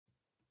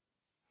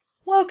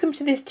welcome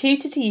to this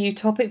Tutor to You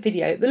topic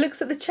video that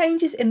looks at the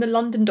changes in the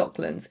London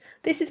Docklands.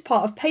 This is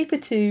part of Paper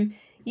 2,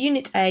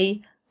 Unit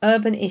A,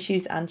 Urban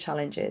Issues and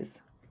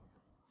Challenges.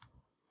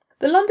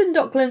 The London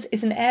Docklands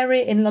is an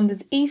area in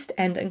London's East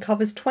End and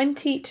covers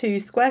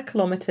 22 square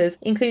kilometres,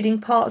 including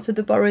parts of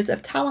the boroughs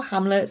of Tower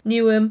Hamlets,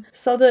 Newham,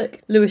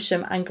 Southwark,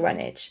 Lewisham and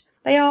Greenwich.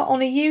 They are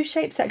on a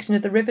U-shaped section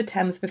of the River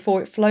Thames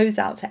before it flows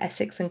out to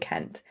Essex and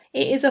Kent.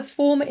 It is a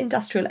former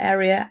industrial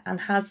area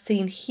and has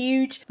seen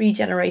huge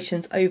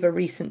regenerations over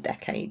recent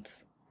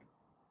decades.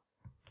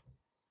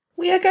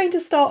 We are going to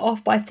start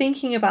off by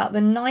thinking about the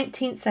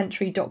 19th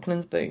century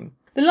Docklands boom.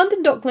 The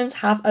London Docklands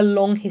have a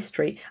long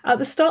history. At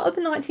the start of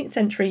the 19th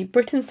century,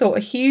 Britain saw a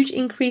huge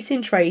increase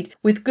in trade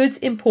with goods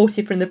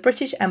imported from the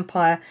British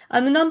Empire,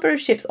 and the number of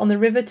ships on the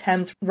River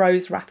Thames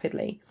rose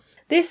rapidly.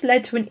 This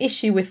led to an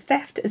issue with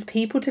theft as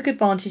people took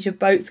advantage of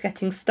boats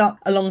getting stuck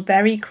along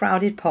very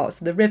crowded parts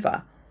of the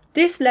river.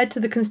 This led to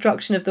the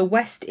construction of the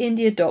West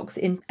India Docks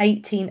in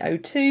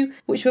 1802,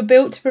 which were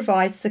built to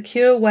provide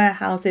secure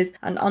warehouses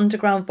and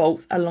underground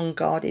vaults along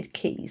guarded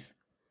quays.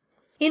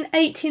 In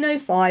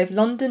 1805,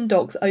 London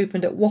Docks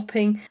opened at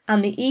Wapping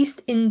and the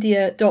East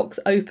India Docks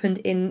opened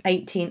in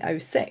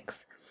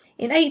 1806.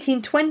 In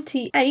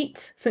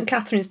 1828, St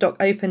Catherine's Dock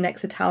opened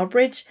next to Tower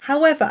Bridge.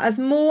 However, as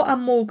more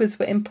and more goods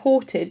were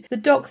imported, the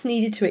docks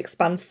needed to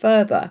expand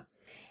further.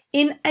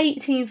 In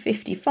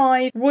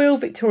 1855, Royal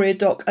Victoria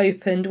Dock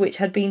opened, which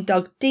had been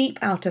dug deep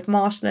out of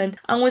marshland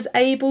and was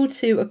able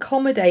to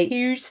accommodate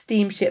huge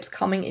steamships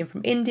coming in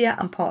from India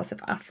and parts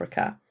of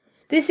Africa.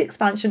 This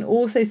expansion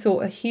also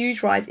saw a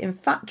huge rise in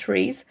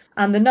factories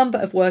and the number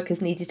of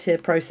workers needed to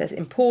process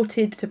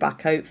imported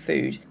tobacco,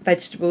 food,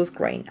 vegetables,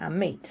 grain and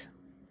meat.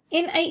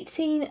 In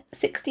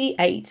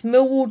 1868,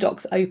 Millwall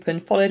Docks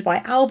opened, followed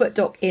by Albert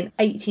Dock in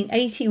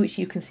 1880, which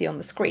you can see on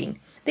the screen.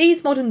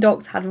 These modern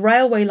docks had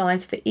railway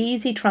lines for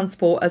easy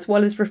transport as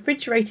well as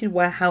refrigerated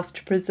warehouse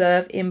to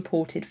preserve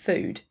imported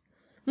food.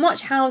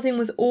 Much housing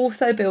was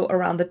also built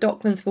around the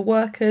Docklands for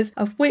workers,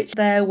 of which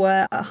there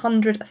were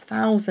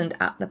 100,000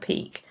 at the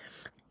peak,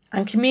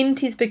 and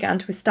communities began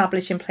to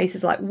establish in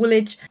places like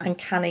Woolwich and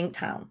Canning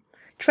Town.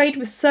 Trade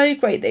was so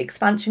great that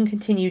expansion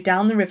continued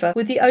down the river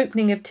with the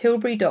opening of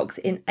Tilbury Docks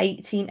in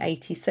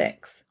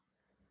 1886.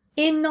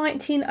 In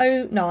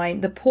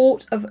 1909, the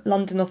Port of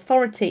London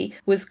Authority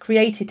was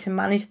created to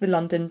manage the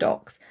London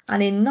Docks,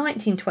 and in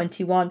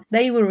 1921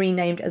 they were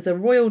renamed as the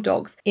Royal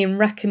Docks in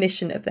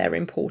recognition of their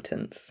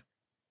importance.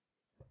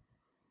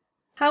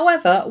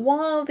 However,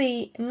 while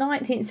the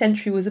 19th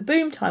century was a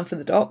boom time for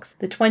the docks,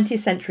 the 20th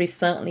century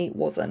certainly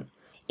wasn't.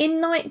 In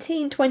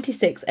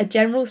 1926, a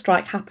general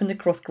strike happened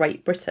across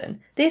Great Britain.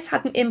 This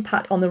had an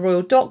impact on the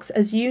Royal Docks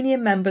as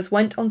union members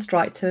went on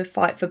strike to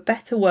fight for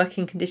better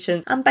working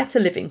conditions and better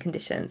living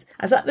conditions,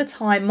 as at the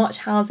time much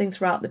housing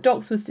throughout the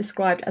docks was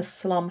described as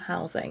slum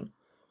housing.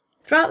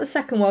 Throughout the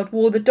Second World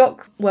War, the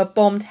docks were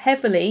bombed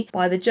heavily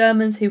by the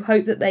Germans, who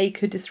hoped that they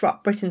could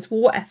disrupt Britain's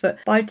war effort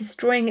by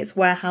destroying its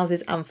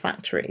warehouses and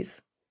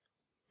factories.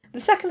 The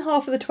second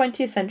half of the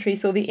 20th century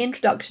saw the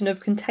introduction of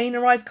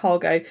containerised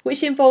cargo,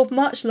 which involved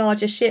much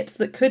larger ships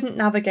that couldn't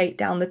navigate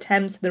down the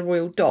Thames to the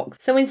Royal Docks,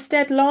 so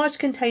instead large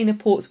container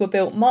ports were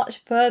built much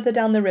further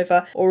down the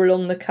river or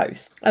along the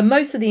coast, and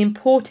most of the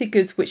imported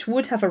goods which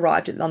would have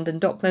arrived at London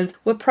Docklands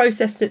were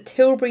processed at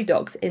Tilbury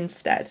Docks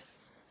instead.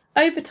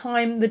 Over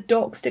time, the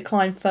docks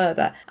declined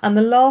further, and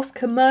the last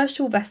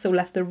commercial vessel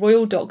left the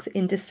Royal Docks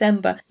in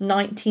December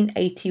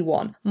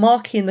 1981,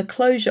 marking the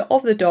closure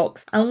of the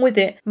docks, and with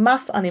it,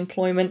 mass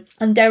unemployment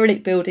and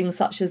derelict buildings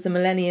such as the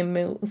Millennium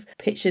Mills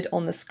pictured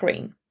on the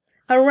screen.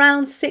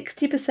 Around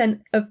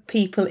 60% of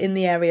people in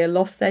the area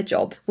lost their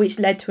jobs, which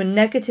led to a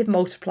negative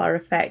multiplier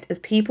effect as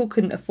people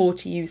couldn't afford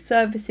to use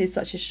services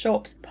such as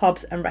shops,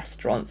 pubs and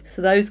restaurants,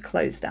 so those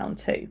closed down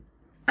too.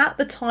 At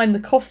the time, the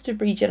cost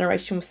of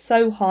regeneration was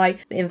so high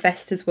that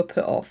investors were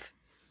put off.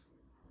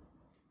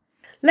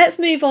 Let's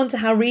move on to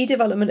how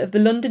redevelopment of the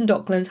London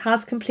Docklands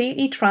has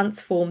completely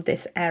transformed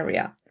this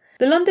area.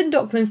 The London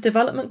Docklands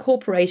Development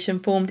Corporation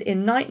formed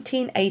in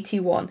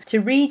 1981 to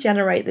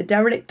regenerate the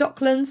derelict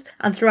docklands,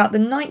 and throughout the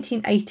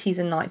 1980s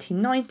and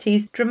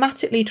 1990s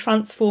dramatically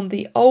transformed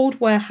the old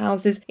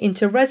warehouses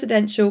into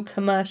residential,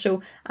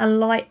 commercial and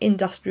light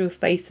industrial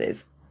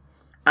spaces.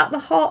 At the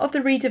heart of the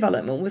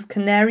redevelopment was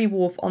Canary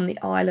Wharf on the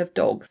Isle of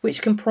Dogs,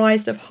 which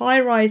comprised of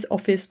high-rise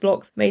office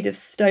blocks made of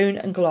stone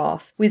and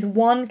glass, with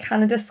One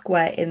Canada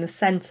Square in the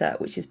centre,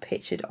 which is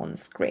pictured on the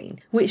screen,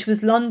 which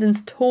was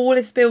London's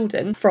tallest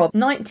building from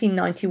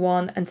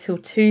 1991 until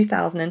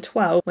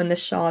 2012 when the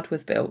Shard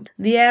was built.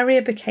 The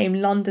area became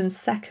London's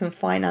second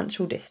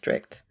financial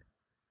district.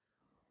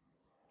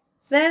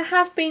 There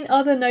have been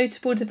other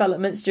notable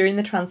developments during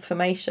the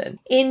transformation.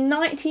 In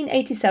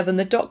 1987,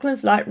 the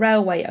Docklands Light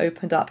Railway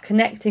opened up,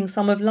 connecting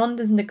some of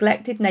London's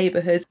neglected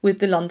neighbourhoods with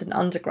the London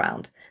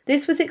Underground.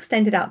 This was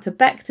extended out to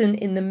Beckton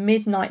in the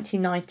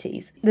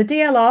mid-1990s. The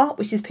DLR,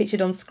 which is pictured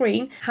on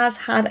screen, has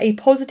had a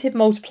positive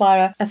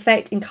multiplier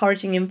effect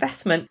encouraging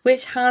investment,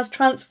 which has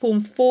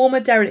transformed former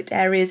derelict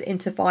areas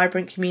into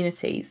vibrant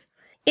communities.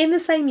 In the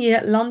same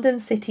year, London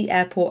City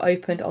Airport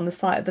opened on the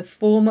site of the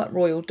former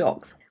Royal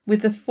Docks,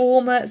 with the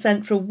former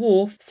Central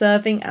Wharf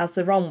serving as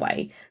the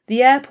runway.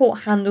 The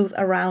airport handles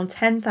around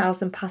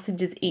 10,000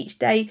 passengers each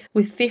day,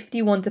 with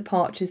 51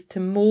 departures to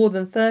more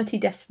than 30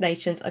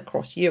 destinations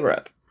across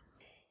Europe.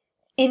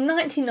 In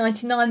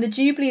 1999, the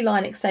Jubilee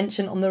Line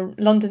extension on the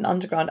London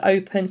Underground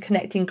opened,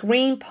 connecting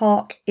Green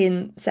Park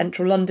in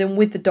central London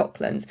with the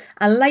Docklands,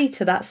 and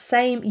later that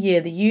same year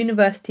the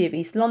University of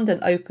East London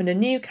opened a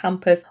new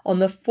campus on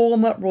the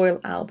former Royal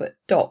Albert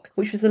Dock,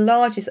 which was the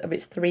largest of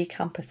its 3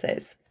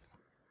 campuses.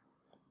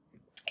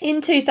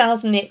 In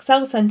 2000, the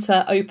Excel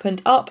Centre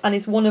opened up and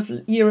is one of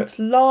Europe's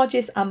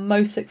largest and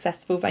most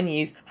successful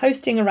venues,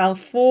 hosting around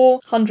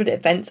 400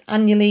 events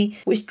annually,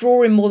 which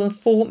draw in more than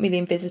 4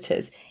 million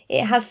visitors.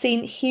 It has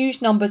seen huge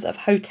numbers of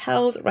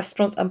hotels,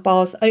 restaurants and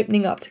bars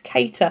opening up to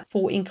cater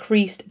for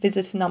increased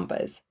visitor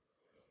numbers.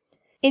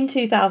 In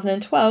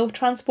 2012,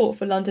 Transport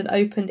for London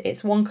opened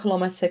its 1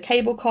 kilometre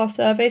cable car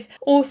service,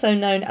 also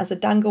known as the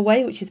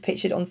Dangleway, which is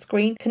pictured on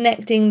screen,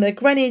 connecting the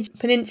Greenwich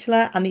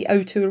Peninsula and the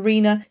O2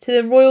 Arena to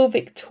the Royal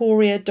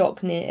Victoria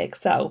Dock near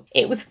Excel.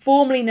 It was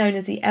formerly known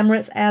as the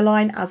Emirates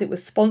Airline, as it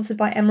was sponsored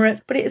by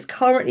Emirates, but it is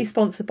currently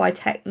sponsored by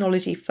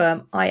technology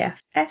firm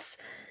IFS.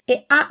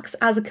 It acts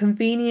as a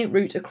convenient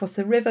route across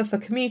the river for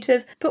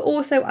commuters, but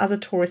also as a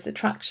tourist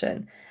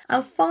attraction.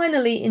 And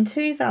finally, in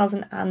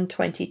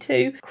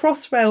 2022,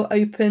 Crossrail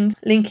opened,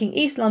 linking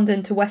East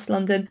London to West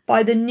London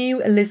by the new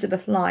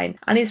Elizabeth line,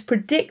 and is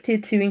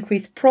predicted to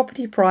increase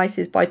property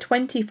prices by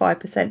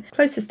 25%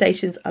 close to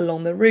stations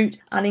along the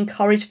route and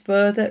encourage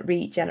further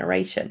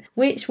regeneration,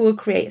 which will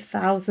create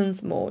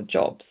thousands more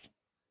jobs.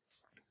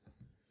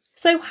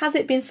 So has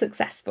it been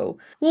successful?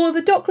 Well,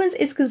 the Docklands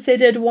is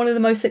considered one of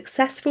the most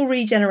successful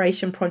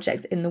regeneration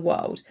projects in the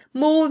world.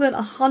 More than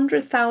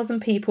 100,000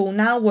 people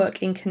now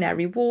work in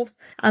Canary Wharf,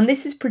 and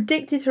this is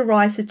predicted to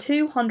rise to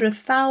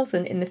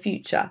 200,000 in the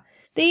future.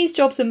 These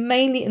jobs are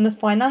mainly in the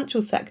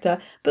financial sector,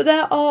 but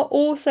there are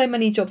also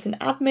many jobs in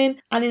admin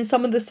and in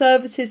some of the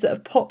services that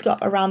have popped up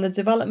around the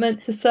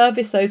development to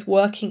service those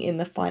working in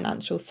the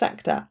financial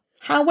sector.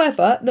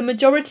 However, the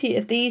majority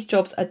of these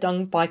jobs are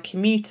done by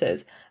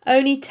commuters.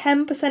 Only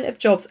 10% of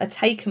jobs are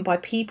taken by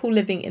people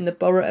living in the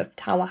borough of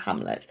Tower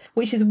Hamlets,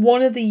 which is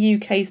one of the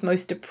UK's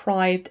most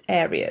deprived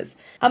areas.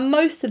 And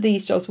most of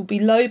these jobs will be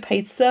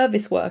low-paid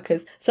service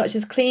workers, such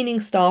as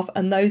cleaning staff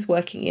and those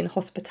working in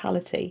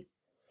hospitality.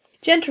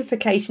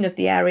 Gentrification of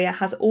the area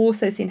has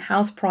also seen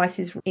house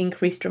prices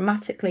increase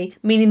dramatically,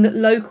 meaning that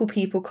local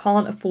people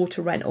can't afford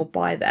to rent or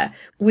buy there,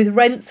 with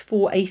rents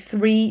for a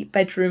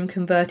 3-bedroom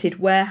converted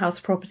warehouse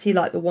property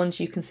like the ones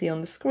you can see on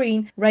the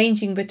screen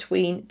ranging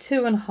between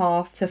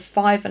 £2,500 to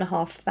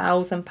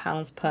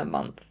 £5,500 per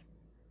month.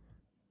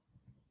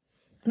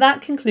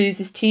 That concludes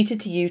this Tutor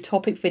to You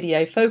topic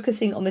video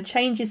focusing on the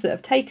changes that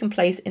have taken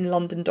place in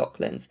London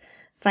Docklands.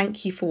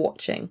 Thank you for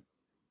watching.